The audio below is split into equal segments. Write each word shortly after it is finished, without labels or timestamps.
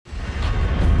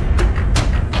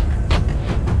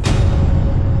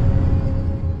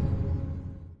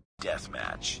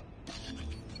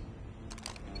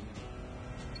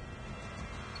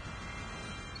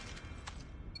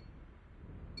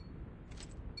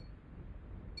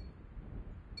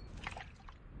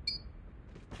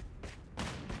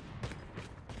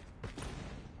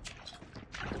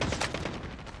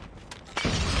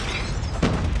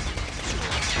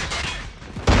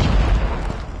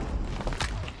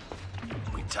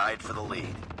tied for the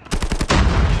lead.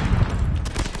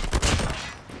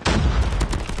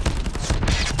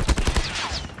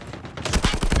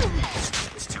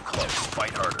 It's too close.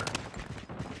 Fight harder.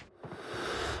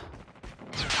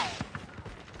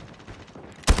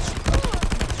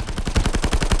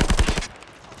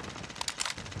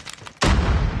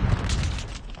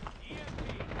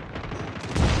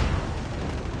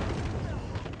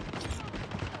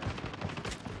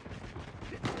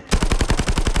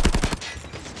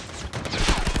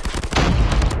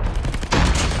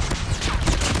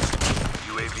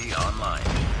 Online.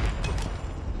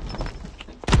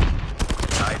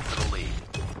 Tied for the lead.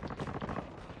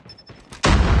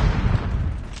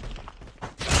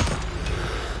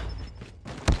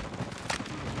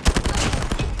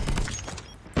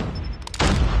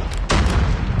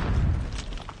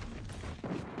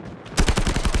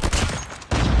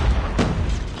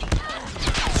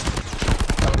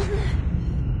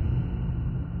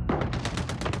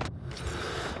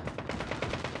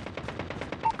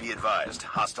 Be advised,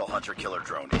 hostile hunter-killer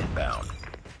drone inbound.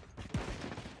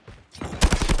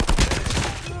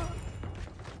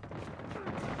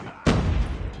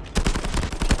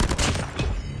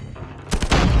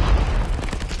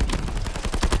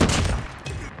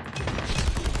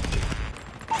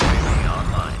 UAV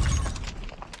online.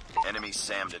 Enemy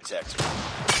SAM detected.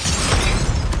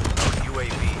 Our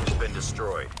UAV has been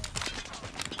destroyed.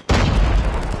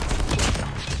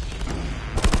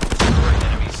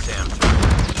 Enemy SAM turret.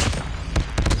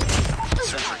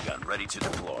 Sentry gun ready to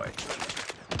deploy.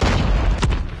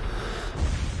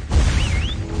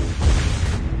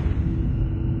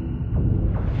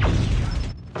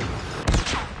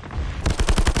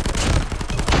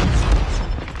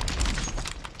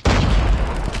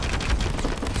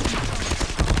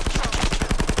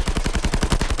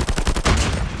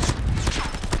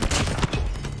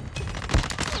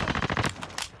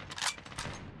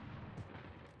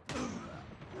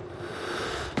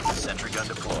 Sentry gun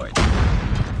deployed.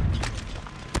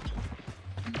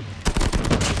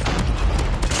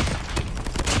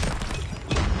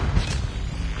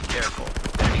 Careful.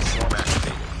 Enemy swarm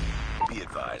activated. Be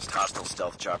advised, hostile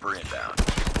stealth chopper inbound.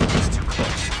 It's too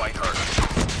close. Fight harder.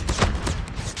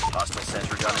 Hostile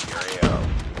sentry gun in your AO.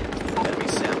 Enemy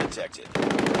SAM detected.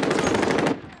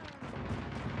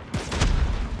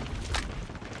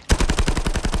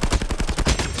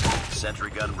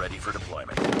 Sentry gun ready for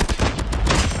deployment.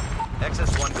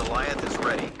 XS-1 Goliath is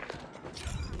ready.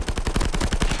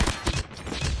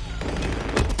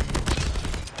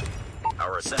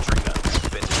 Our sentry gun has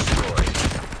been destroyed.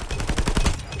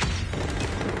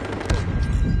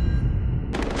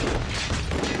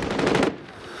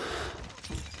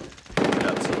 Good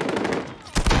up, team.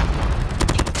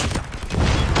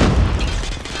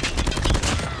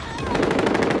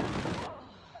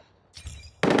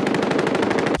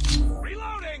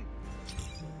 Reloading!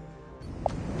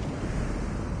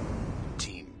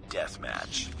 Team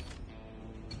deathmatch.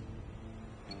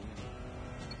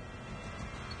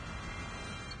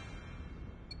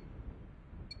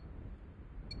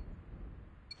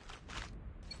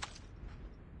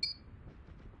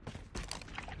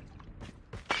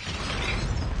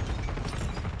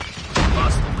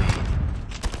 Lost the lead.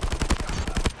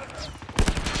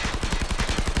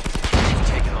 We've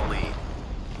taken the lead.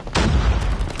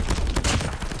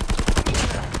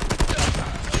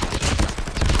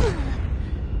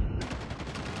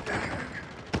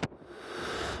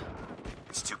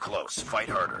 It's too close. Fight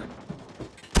harder.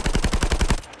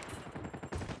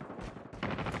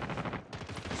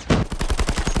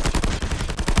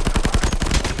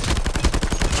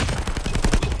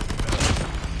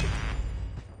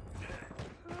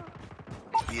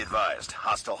 Be advised,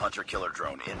 hostile hunter-killer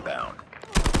drone inbound.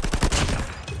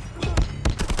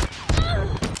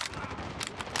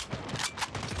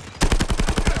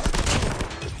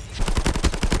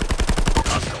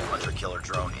 Hostile hunter-killer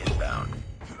drone inbound.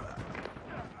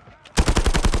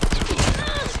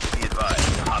 Be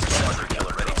advised, hostile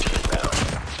hunter-killer ready to inbound.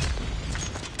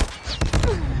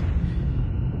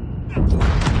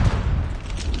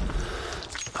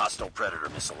 Hostile predator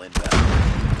missile inbound.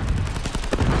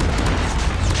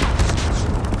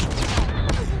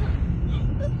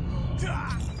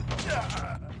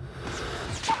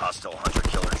 Hostile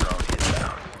hunter-killer drone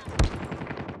inbound.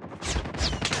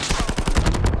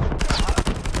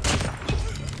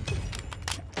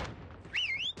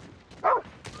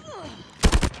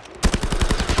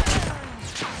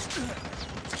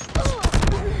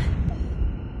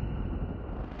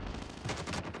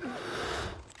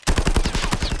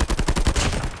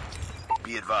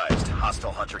 Be advised,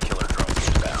 hostile hunter-killer drone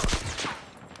inbound.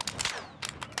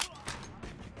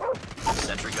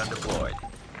 Sentry gun deployed.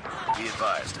 Be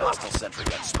advised, hostile sentry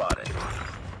gun spotted. Be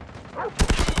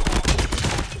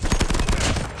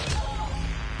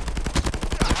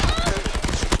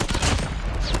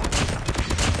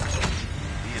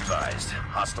advised,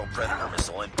 hostile Predator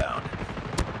missile inbound.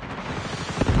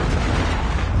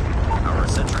 Our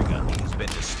sentry gun has been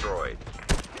destroyed.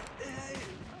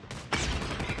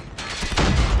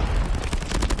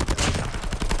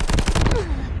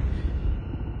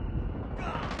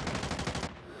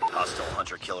 Hostile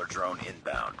hunter-killer drone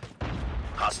inbound.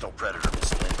 Hostile Predator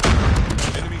missile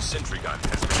inbound. Enemy sentry gun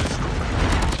has been destroyed.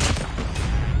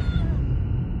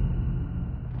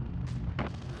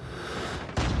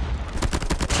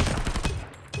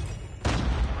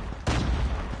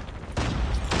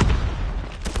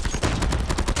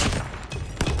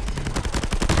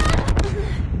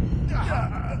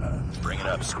 Bring it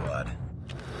up, squad.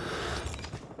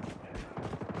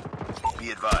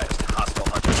 Be advised, hostile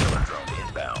hunter-killer drone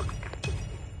inbound.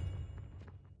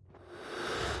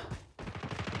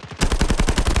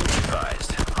 Be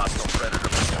advised, hostile Predator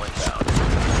missile inbound.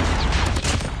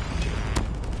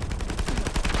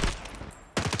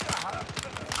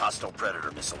 Hostile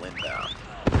Predator missile inbound.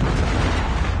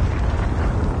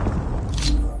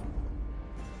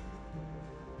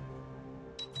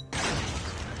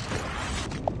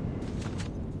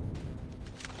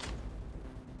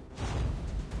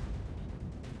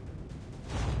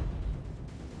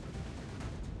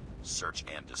 Search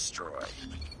and destroy.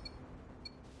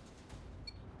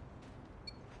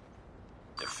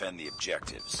 Defend the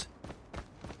objectives.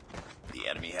 The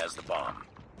enemy has the bomb.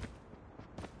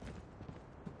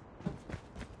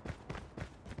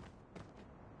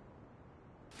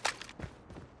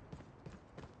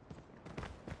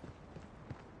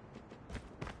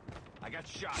 I got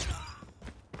shot.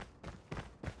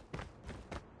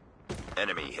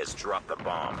 Enemy has dropped the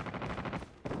bomb.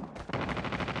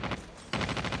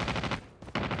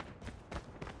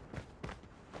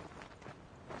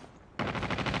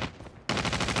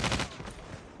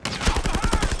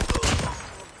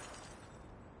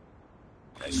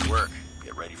 Nice work.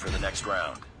 Get ready for the next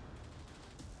round.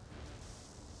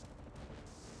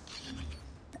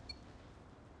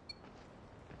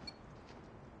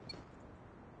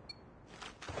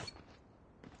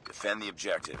 Defend the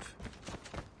objective.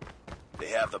 They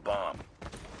have the bomb.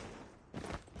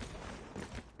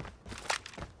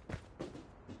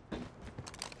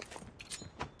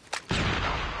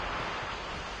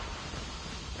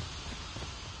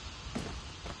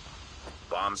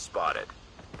 Bomb spotted.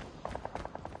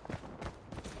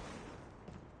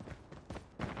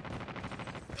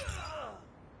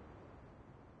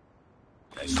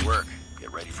 Nice work.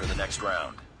 Get ready for the next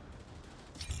round.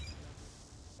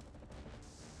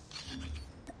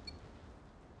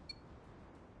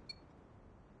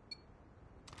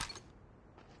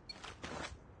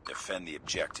 Defend the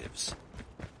objectives.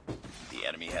 The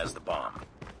enemy has the bomb.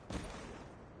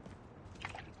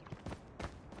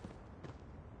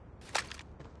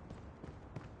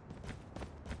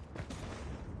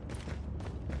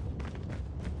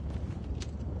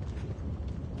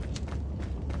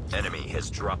 Enemy has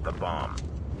dropped the bomb.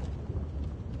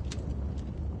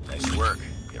 Nice work.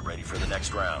 Get ready for the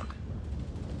next round.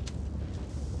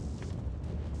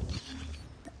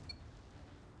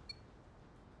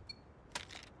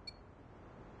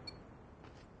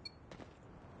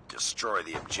 Destroy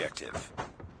the objective.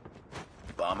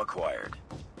 Bomb acquired.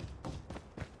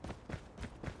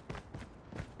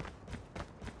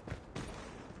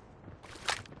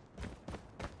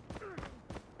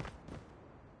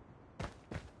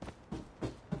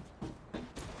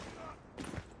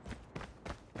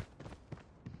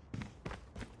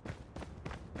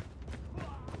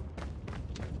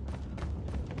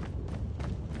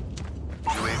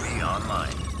 UAV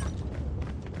online.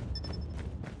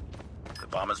 The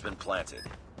bomb has been planted.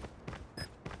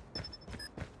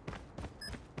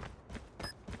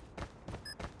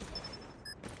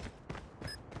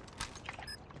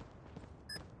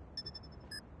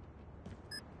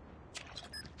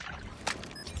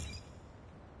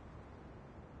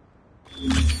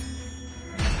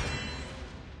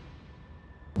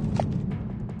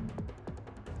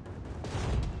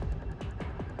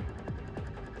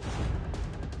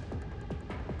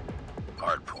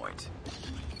 Hardpoint.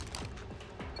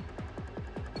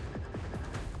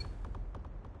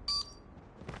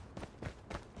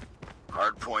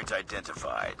 Hardpoint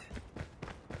identified.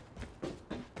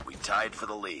 We tied for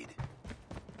the lead.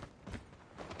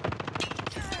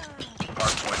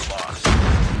 Hardpoint lost.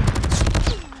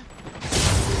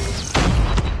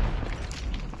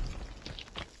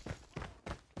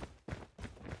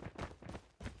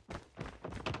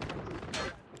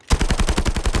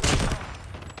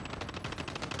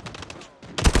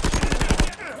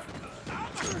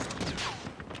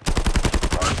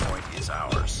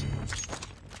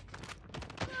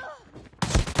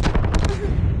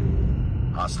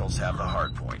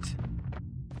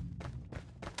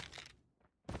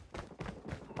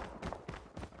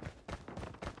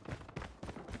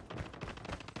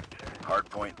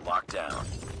 Hardpoint locked down.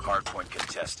 Hardpoint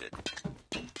contested.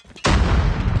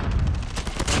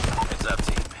 Heads up,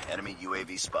 team. Enemy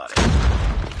UAV spotted.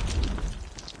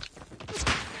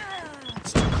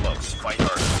 It's too close. Fight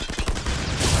harder.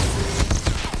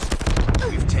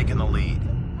 We've taken the lead.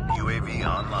 UAV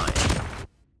online.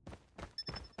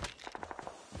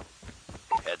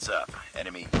 Heads up.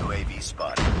 Enemy UAV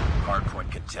spotted. Hardpoint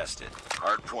contested.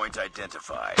 Hardpoint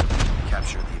identified.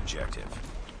 Capture the objective.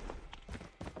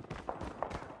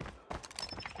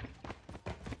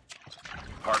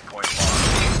 Hardpoint lost.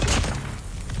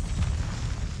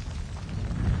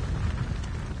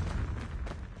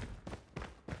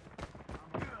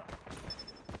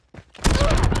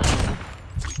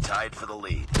 We tied for the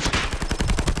lead.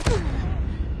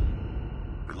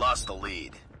 We lost the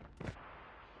lead.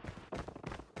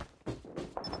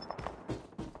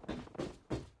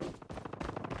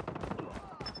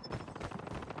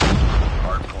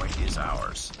 Hardpoint is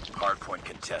ours. Hardpoint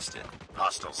contested.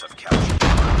 Hostiles have captured the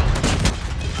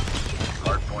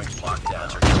hardpoint locked down.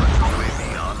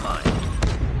 UAV online.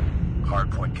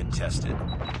 Hardpoint contested.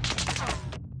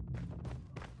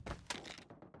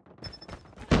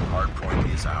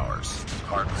 Hardpoint is ours.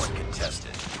 Hardpoint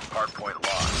contested. Hardpoint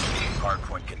lost.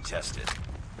 Hardpoint contested.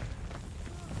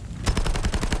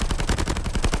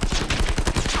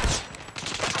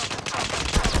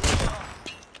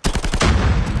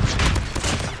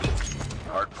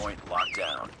 Hardpoint locked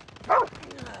down.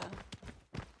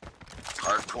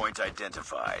 Hardpoint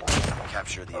identified.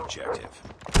 Capture the objective.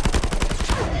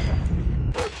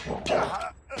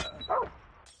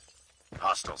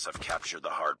 Hostiles have captured the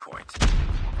hardpoint.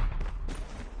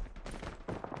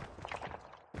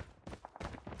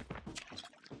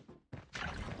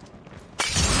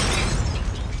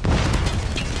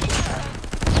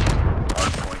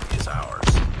 Hardpoint is ours.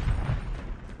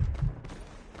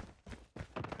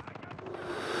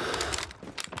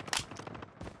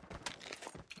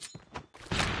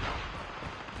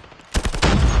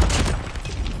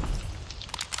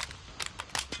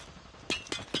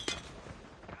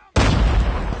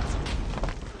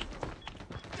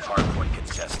 Hardpoint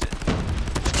contested.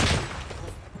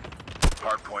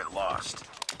 Hardpoint lost.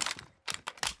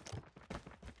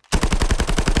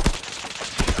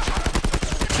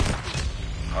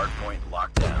 Hardpoint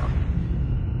locked down.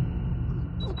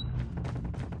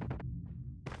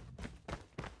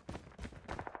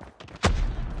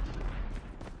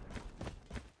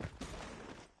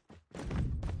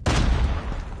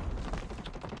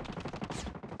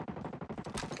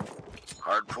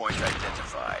 Hardpoint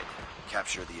identified.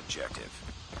 Capture the objective.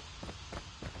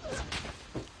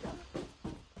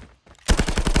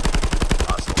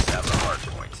 Hostiles have the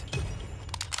hardpoint.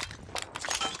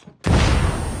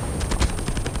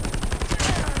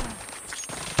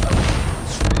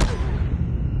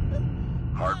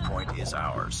 Hardpoint is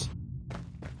ours.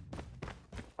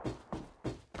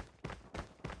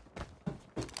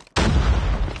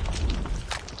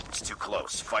 It's too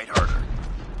close. Fight harder.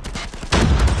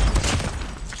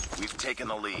 We've taken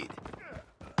the lead.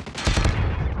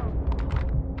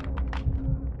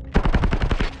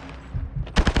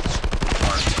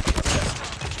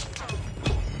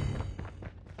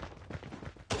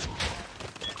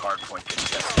 Hardpoint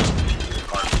contested.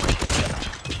 Hardpoint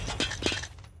contested.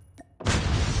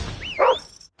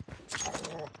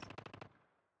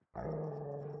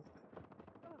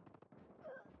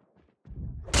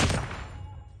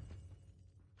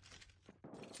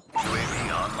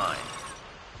 UAV online.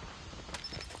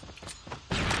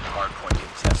 Hardpoint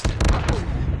contested.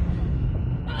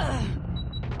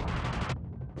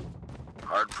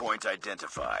 Hardpoint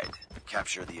identified.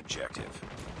 Capture the objective.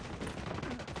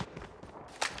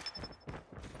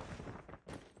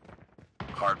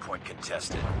 Hardpoint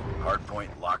contested.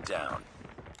 Hardpoint locked down.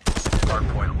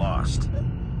 Hardpoint lost.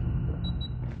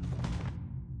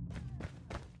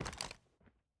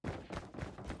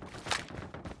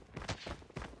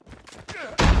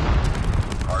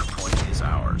 Hardpoint is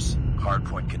ours.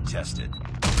 Hardpoint contested.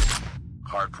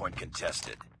 Hardpoint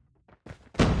contested.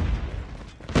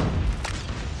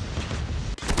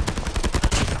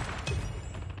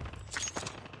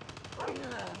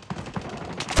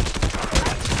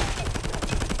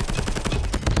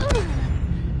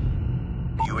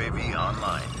 UAV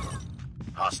online.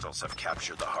 Hostiles have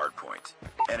captured the hardpoint.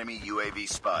 Enemy UAV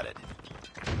spotted.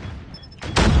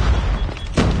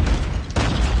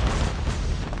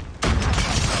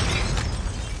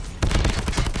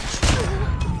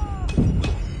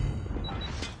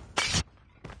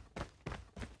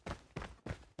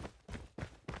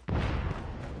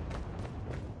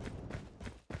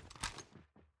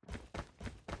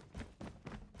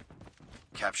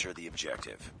 Capture the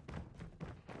objective.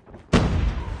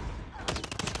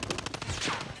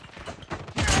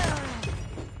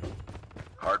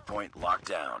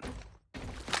 down.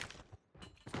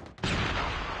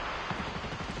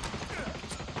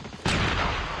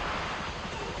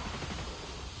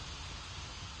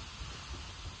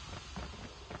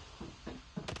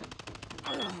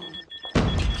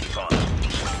 Keep on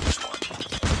winning this one.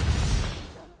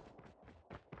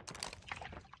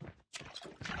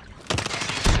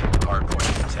 Hardpoint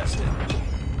contested.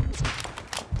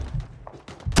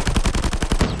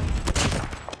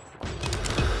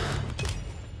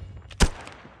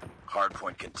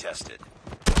 Hardpoint contested.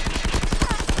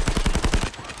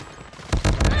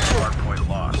 Hardpoint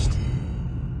lost.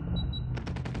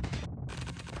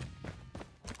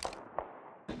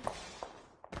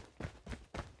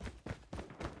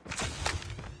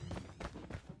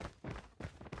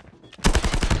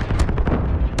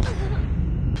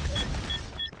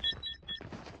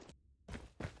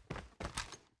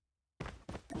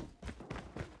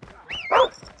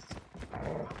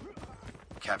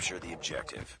 Capture the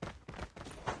objective.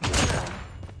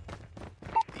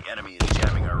 The enemy is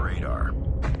jamming our radar.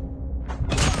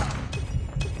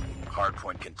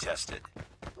 Hardpoint contested.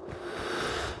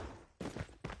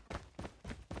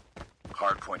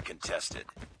 Hardpoint contested.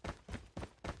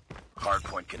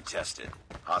 Hardpoint contested.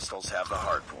 Hostiles have the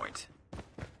hardpoint.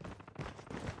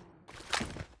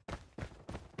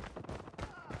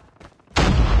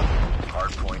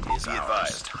 Hardpoint is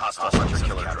advised. Hostile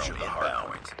hunter-killer drone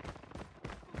inbound.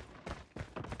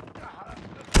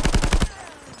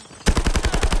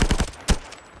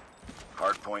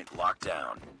 Hardpoint locked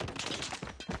down.